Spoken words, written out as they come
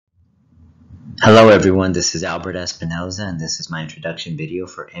Hello everyone, this is Albert Espinoza and this is my introduction video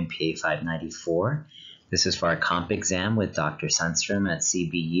for MPA 594. This is for our comp exam with Dr. Sundstrom at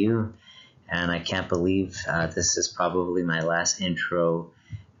CBU, and I can't believe this is probably my last intro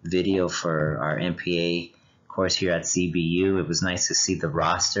video for our MPA course here at CBU. It was nice to see the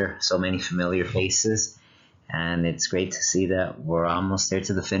roster, so many familiar faces, and it's great to see that we're almost there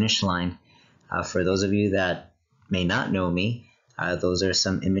to the finish line. For those of you that may not know me, those are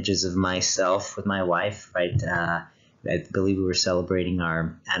some images of myself with my wife, right? I believe we were celebrating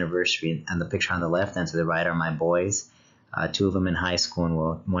our anniversary, and the picture on the left and to the right are my boys, two of them in high school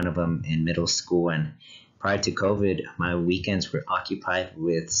and one of them in middle school. And prior to COVID, my weekends were occupied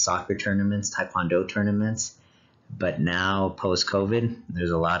with soccer tournaments, taekwondo tournaments. But now, post-COVID,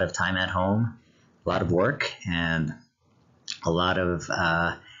 there's a lot of time at home, a lot of work, and a lot of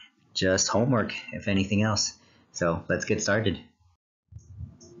just homework, if anything else. So let's get started.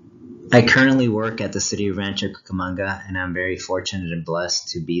 I currently work at the city of Rancho Cucamonga, and I'm very fortunate and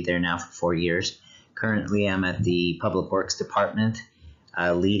blessed to be there now for 4 years. Currently, I'm at the Public Works Department,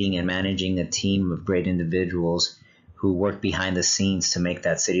 leading and managing a team of great individuals who work behind the scenes to make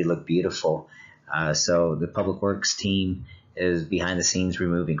that city look beautiful. So the Public Works team is behind the scenes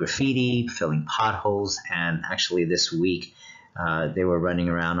removing graffiti, filling potholes, and actually this week they were running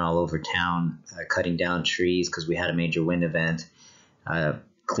around all over town cutting down trees because we had a major wind event.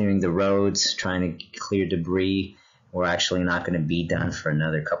 Clearing the roads, trying to clear debris. We're actually not going to be done for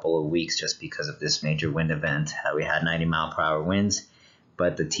another couple of weeks just because of this major wind event. We had 90-mile-per-hour winds,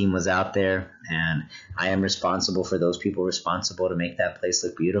 but the team was out there, and I am responsible for those people responsible to make that place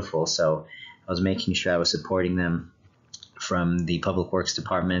look beautiful. So I was making sure I was supporting them from the Public Works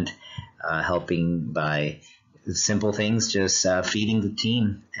Department, helping by simple things, just feeding the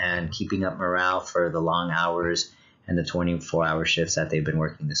team and keeping up morale for the long hours and the 24-hour shifts that they've been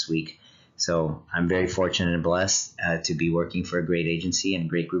working this week. So I'm very fortunate and blessed to be working for a great agency and a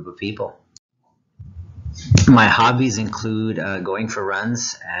great group of people. My hobbies include going for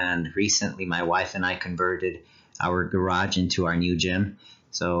runs, and recently my wife and I converted our garage into our new gym.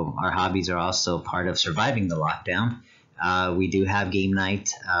 So our hobbies are also part of surviving the lockdown. We do have game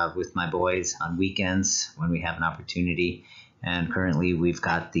night with my boys on weekends when we have an opportunity, and currently we've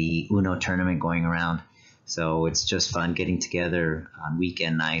got the Uno tournament going around. So it's just fun getting together on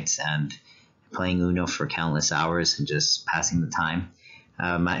weekend nights and playing Uno for countless hours and just passing the time.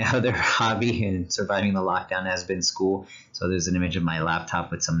 My other hobby in surviving the lockdown has been school. So there's an image of my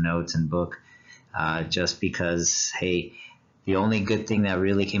laptop with some notes and book, just because, hey, the only good thing that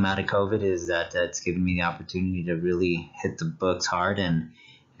really came out of COVID is that it's given me the opportunity to really hit the books hard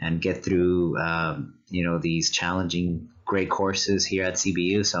and get through these challenging, great courses here at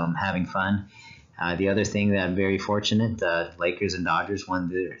CBU. So I'm having fun. The other thing that I'm very fortunate, the Lakers and Dodgers won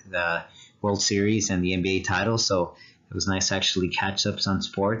the World Series and the NBA title, so it was nice to actually catch up on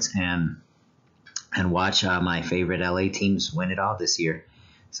sports and watch my favorite LA teams win it all this year.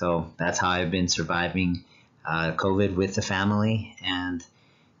 So that's how I've been surviving COVID with the family and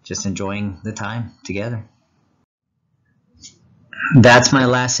just enjoying the time together. That's my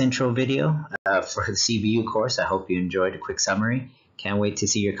last intro video for the CBU course. I hope you enjoyed a quick summary. Can't wait to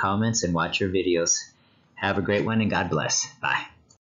see your comments and watch your videos. Have a great one and God bless. Bye.